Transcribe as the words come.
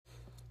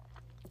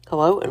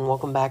Hello, and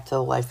welcome back to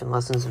Life and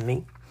Lessons of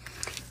Me.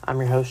 I'm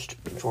your host,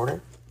 Jordan,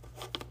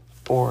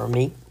 or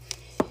me.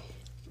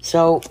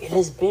 So, it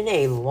has been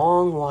a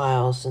long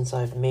while since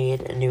I've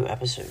made a new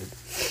episode.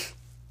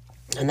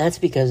 And that's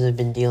because I've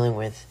been dealing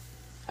with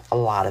a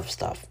lot of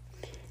stuff.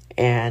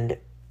 And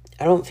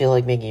I don't feel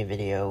like making a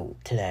video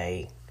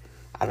today.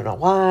 I don't know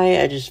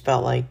why, I just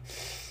felt like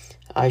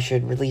I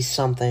should release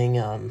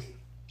something,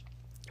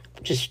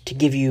 just to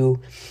give you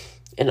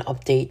an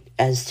update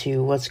as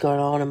to what's going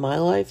on in my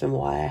life and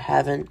why I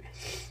haven't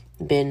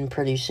been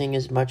producing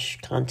as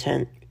much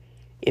content,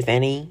 if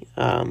any.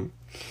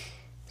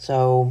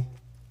 So,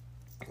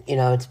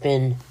 it's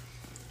been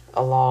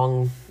a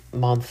long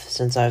month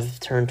since I've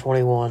turned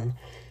 21.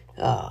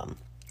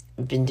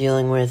 I've been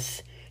dealing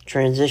with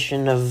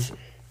transition of,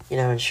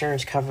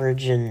 insurance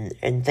coverage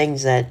and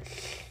things that,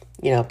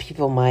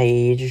 people my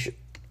age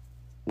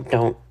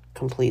don't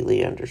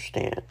completely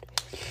understand.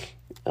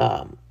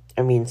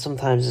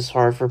 Sometimes it's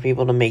hard for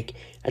people to make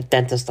a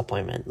dentist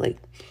appointment. Like,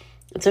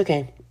 it's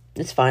okay.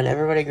 It's fine.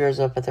 Everybody grows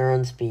up at their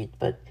own speed,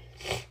 but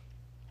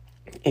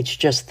it's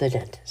just the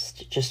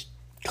dentist. Just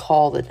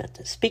call the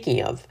dentist.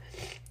 Speaking of,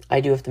 I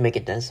do have to make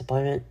a dentist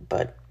appointment,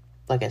 but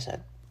like I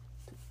said,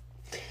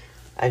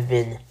 I've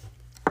been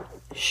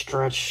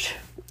stretched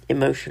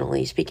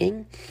emotionally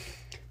speaking,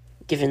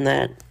 given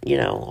that,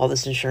 all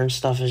this insurance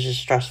stuff is just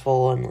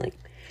stressful and,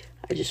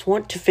 I just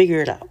want to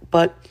figure it out.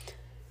 But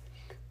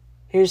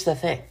here's the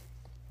thing.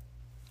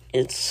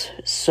 It's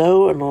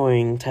so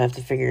annoying to have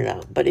to figure it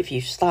out. But if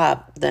you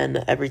stop,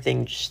 then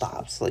everything just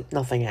stops.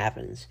 Nothing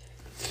happens.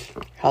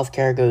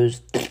 Healthcare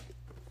goes.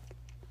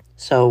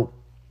 So,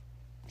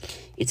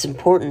 it's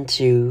important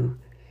to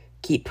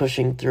keep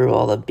pushing through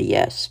all the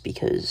BS.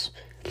 Because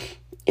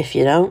if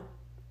you don't,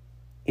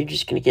 you're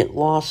just going to get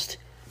lost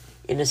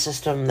in a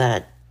system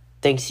that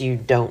thinks you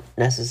don't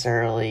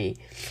necessarily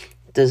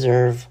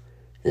deserve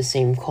the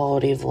same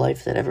quality of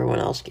life that everyone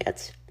else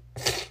gets.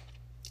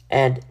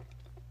 And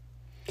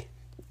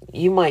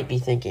you might be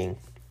thinking,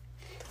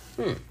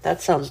 that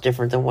sounds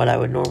different than what I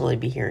would normally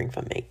be hearing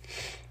from me.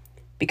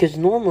 Because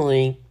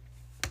normally,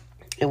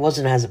 it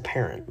wasn't as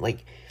apparent.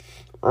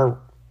 Or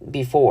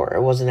before,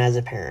 it wasn't as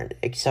apparent.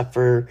 Except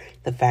for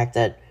the fact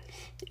that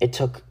it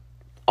took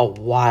a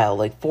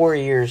while, 4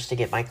 years to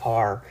get my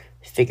car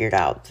figured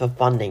out. The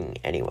funding,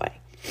 anyway.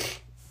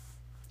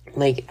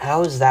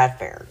 How is that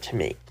fair to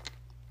me?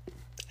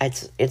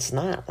 It's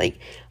not.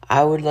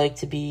 I would like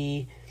to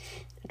be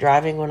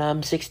driving when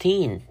I'm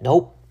 16.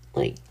 Nope.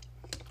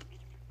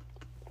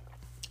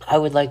 I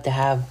would like to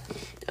have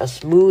a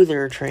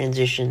smoother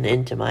transition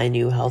into my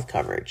new health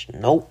coverage.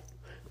 Nope.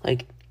 I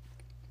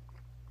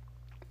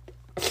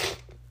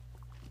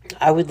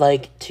would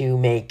like to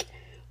make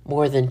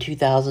more than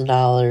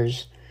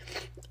 $2,000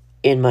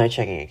 in my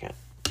checking account.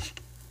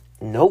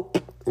 Nope.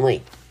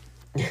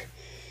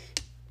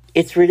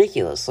 It's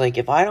ridiculous.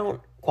 If I don't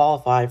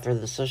qualify for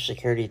the Social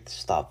Security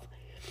stuff,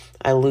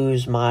 I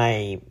lose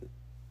my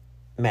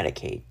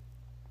Medicaid.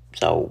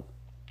 So,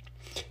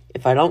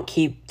 if I don't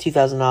keep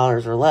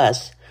 $2,000 or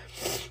less,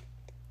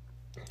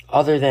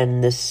 other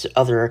than this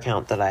other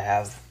account that I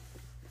have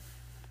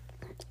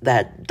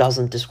that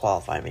doesn't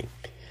disqualify me,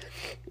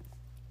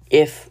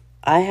 if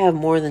I have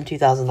more than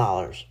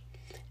 $2,000,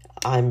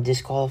 I'm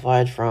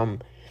disqualified from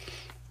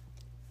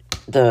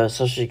the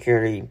Social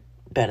Security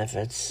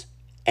benefits,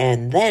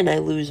 and then I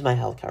lose my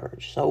health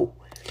coverage. So,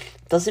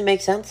 does it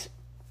make sense?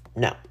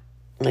 No.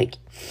 I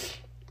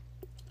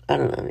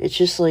don't know. It's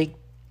just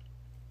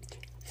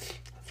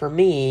for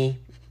me,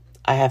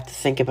 I have to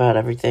think about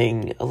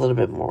everything a little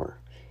bit more.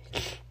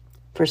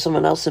 For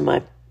someone else in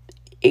my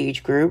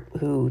age group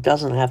who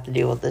doesn't have to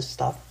deal with this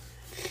stuff,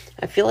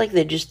 I feel like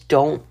they just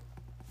don't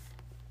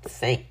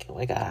think.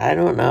 I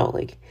don't know.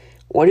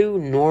 What do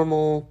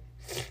normal,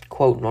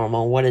 quote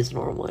normal, what is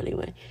normal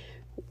anyway?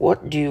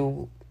 What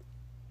do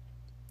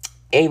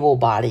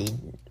able-bodied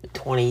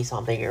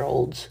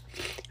 20-something-year-olds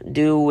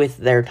do with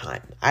their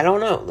time? I don't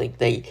know.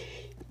 They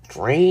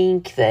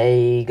drink,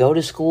 they go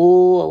to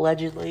school,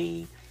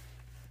 allegedly.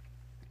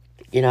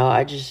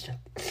 I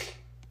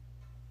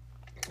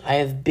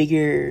have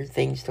bigger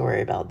things to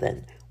worry about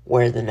than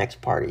where the next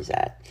party's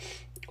at.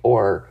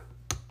 Or,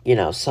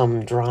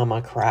 some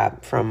drama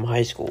crap from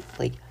high school.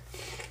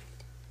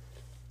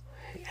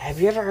 Have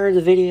you ever heard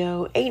the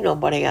video, ain't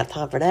nobody got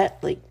time for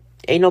that?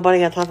 Ain't nobody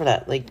got time for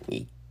that.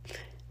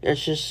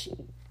 There's just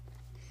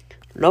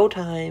no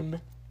time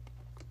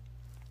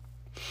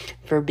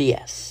for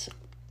BS.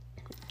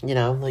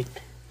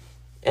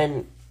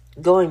 And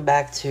going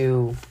back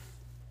to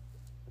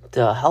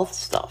the health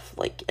stuff,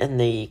 and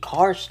the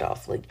car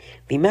stuff,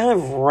 the amount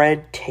of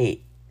red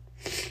tape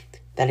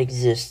that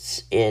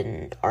exists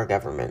in our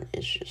government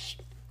is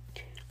just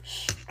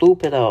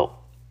stupid out.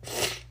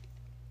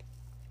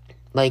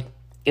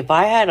 If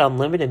I had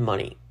unlimited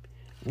money,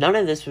 none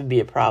of this would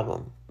be a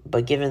problem.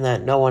 But given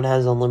that no one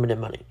has unlimited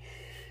money,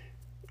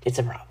 it's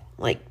a problem.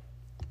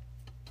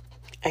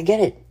 I get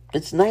it.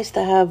 It's nice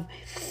to have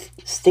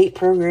state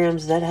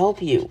programs that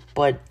help you,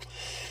 but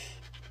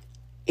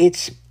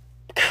it's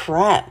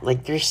crap.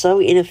 Like, they're so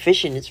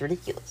inefficient, it's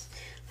ridiculous.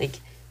 Like,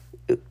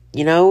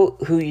 you know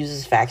who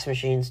uses fax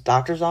machines?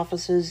 Doctors'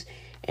 offices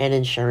and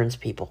insurance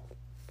people.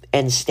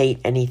 And state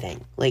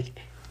anything. Like,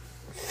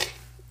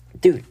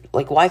 dude,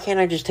 like, why can't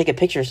I just take a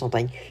picture of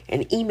something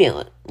and email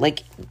it?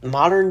 Like,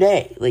 modern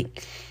day.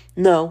 Like,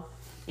 no.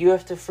 You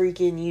have to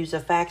freaking use a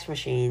fax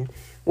machine,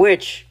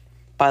 which,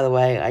 by the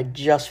way, I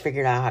just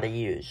figured out how to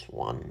use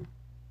one.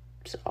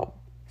 So,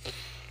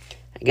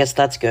 I guess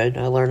that's good.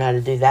 I learned how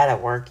to do that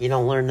at work. You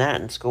don't learn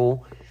that in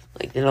school.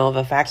 Like, they don't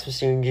have a fax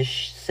machine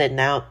just sitting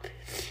out,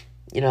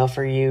 you know,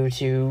 for you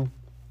to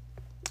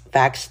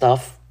fax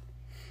stuff.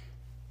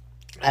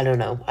 I don't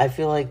know. I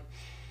feel like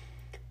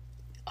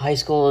high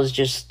school is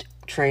just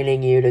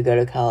training you to go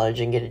to college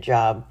and get a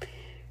job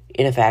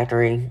in a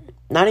factory.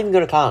 Not even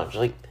go to college.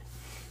 Like,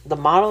 the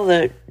model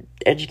that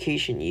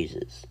education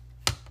uses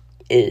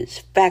is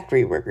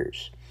factory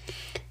workers.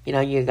 You know,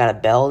 you got a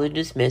bell to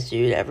dismiss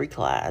you to every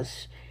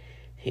class.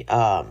 You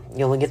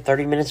only get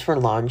 30 minutes for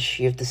lunch.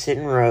 You have to sit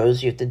in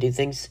rows. You have to do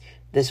things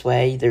this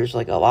way. There's,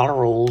 like, a lot of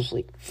rules.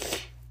 Like,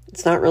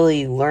 it's not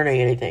really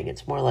learning anything.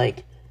 It's more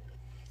like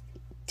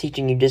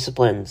teaching you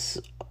disciplines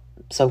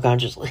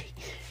subconsciously.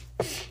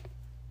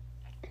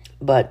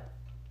 But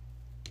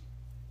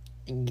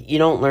you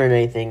don't learn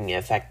anything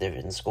effective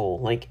in school.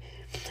 Like,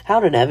 how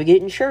to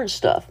navigate insurance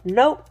stuff.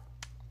 Nope.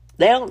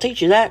 They don't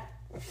teach you that.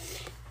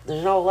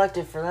 There's no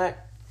elective for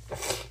that.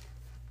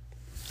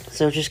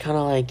 So just kind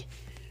of like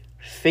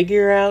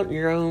figure out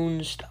your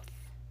own stuff.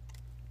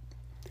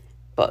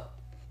 But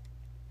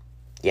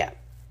yeah,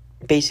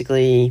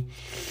 basically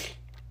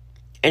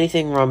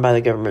anything run by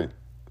the government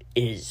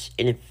is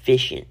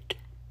inefficient.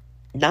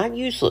 Not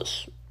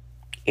useless.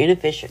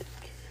 Inefficient.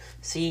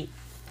 See,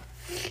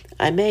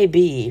 I may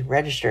be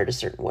registered a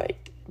certain way,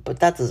 but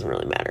that doesn't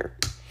really matter.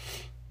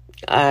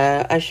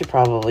 I should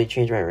probably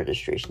change my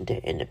registration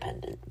to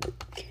independent. But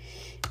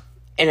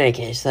in any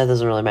case, that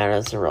doesn't really matter.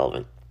 That's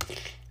irrelevant.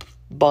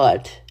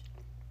 But,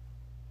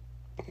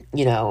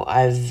 you know,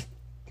 I've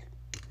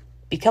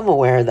become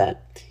aware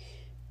that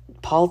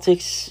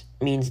politics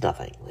means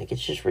nothing. Like,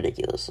 it's just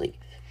ridiculous. Like,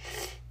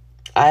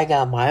 I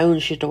got my own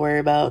shit to worry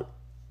about.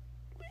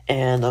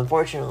 And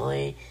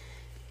unfortunately,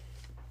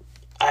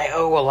 I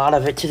owe a lot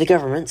of it to the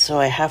government, so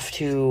I have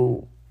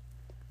to,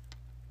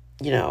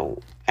 you know,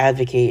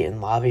 advocate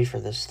and lobby for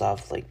this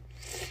stuff. Like,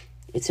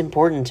 it's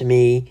important to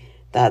me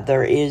that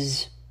there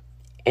is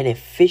an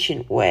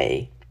efficient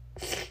way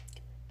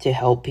to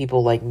help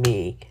people like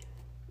me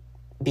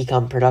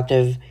become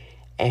productive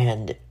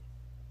and,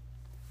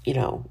 you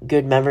know,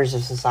 good members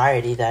of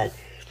society that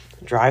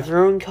drive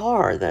their own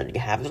car, that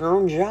have their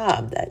own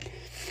job, that,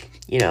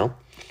 you know,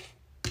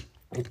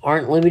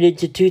 aren't limited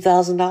to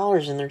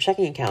 $2,000 in their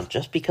checking account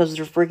just because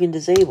they're freaking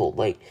disabled.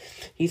 Like,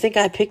 you think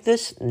I picked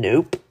this?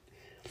 Nope.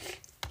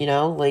 You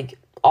know, like,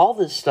 all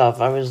this stuff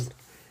I was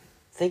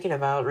thinking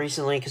about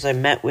recently because I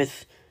met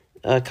with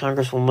a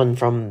congresswoman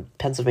from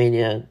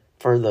Pennsylvania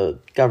for the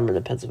government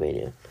of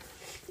Pennsylvania.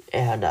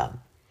 And,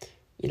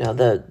 you know,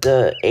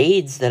 the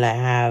aides that I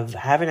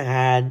haven't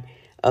had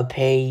a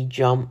pay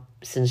jump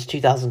since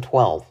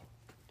 2012.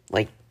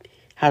 Like,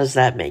 how does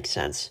that make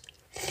sense?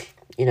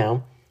 You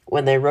know?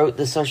 When they wrote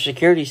the Social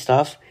Security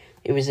stuff,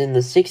 it was in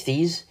the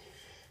 60s,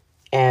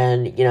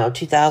 and, you know,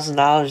 $2,000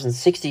 in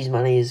 60s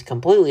money is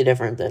completely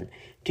different than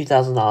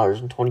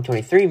 $2,000 in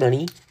 2023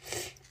 money,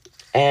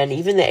 and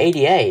even the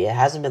ADA, it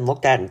hasn't been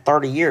looked at in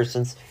 30 years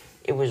since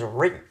it was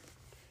written.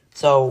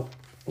 So,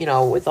 you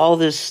know, with all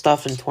this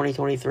stuff in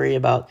 2023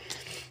 about,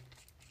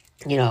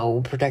 you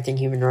know, protecting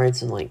human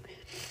rights and, like,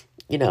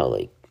 you know,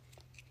 like,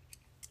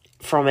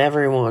 from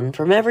everyone,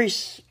 from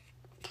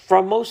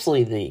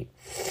mostly the,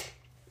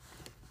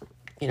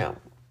 you know,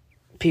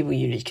 people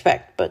you'd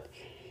expect, but,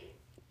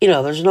 you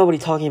know, there's nobody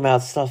talking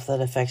about stuff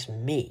that affects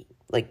me,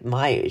 like,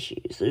 my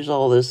issues. There's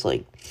all this,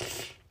 like,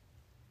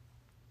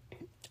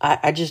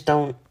 I just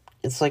don't,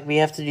 it's like we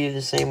have to do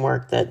the same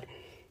work that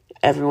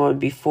everyone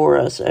before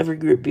us, every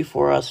group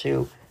before us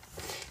who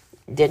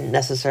didn't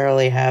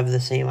necessarily have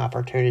the same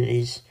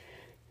opportunities,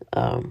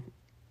 you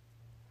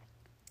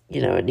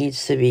know, it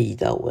needs to be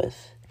dealt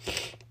with.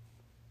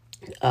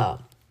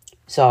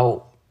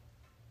 So,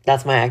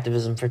 that's my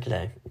activism for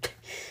today.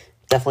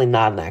 Definitely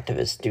not an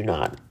activist. Do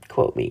not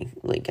quote me.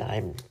 Like,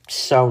 I'm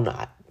so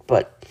not.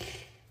 But,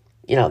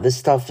 you know, this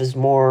stuff is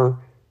more,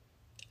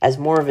 as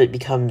more of it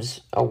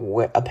becomes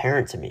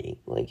apparent to me,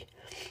 like,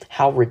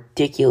 how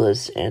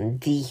ridiculous and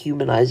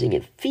dehumanizing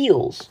it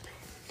feels.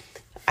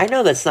 I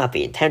know that's not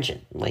the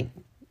intention. Like,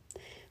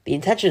 the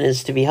intention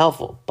is to be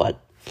helpful,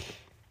 but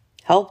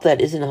help that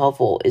isn't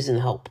helpful isn't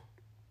help.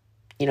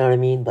 You know what I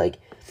mean? Like,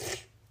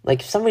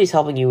 if somebody's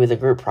helping you with a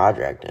group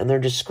project and they're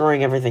just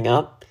screwing everything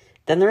up,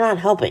 then they're not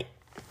helping.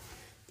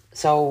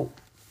 So,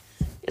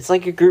 it's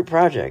like a group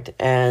project,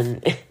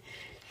 and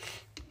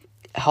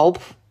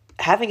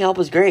having help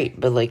is great,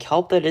 but, like,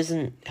 help that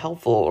isn't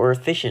helpful or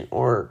efficient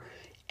or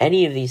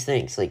any of these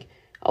things, like,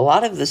 a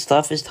lot of this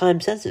stuff is time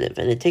sensitive,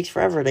 and it takes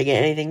forever to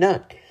get anything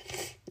done.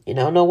 You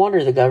know, no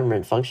wonder the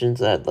government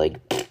functions that, like,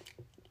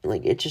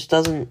 it just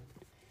doesn't,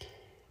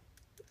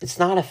 It's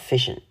not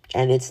efficient,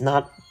 and it's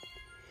not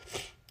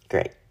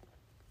great.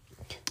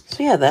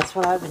 So yeah, that's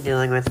what I've been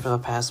dealing with for the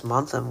past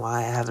month, and why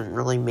I haven't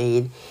really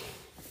made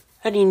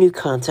any new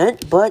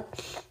content, but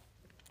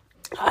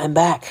I'm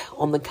back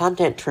on the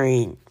content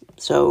train.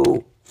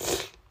 So,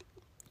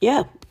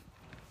 yeah,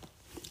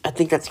 I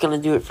think that's going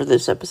to do it for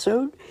this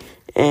episode,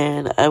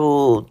 and I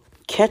will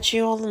catch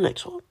you on the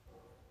next one.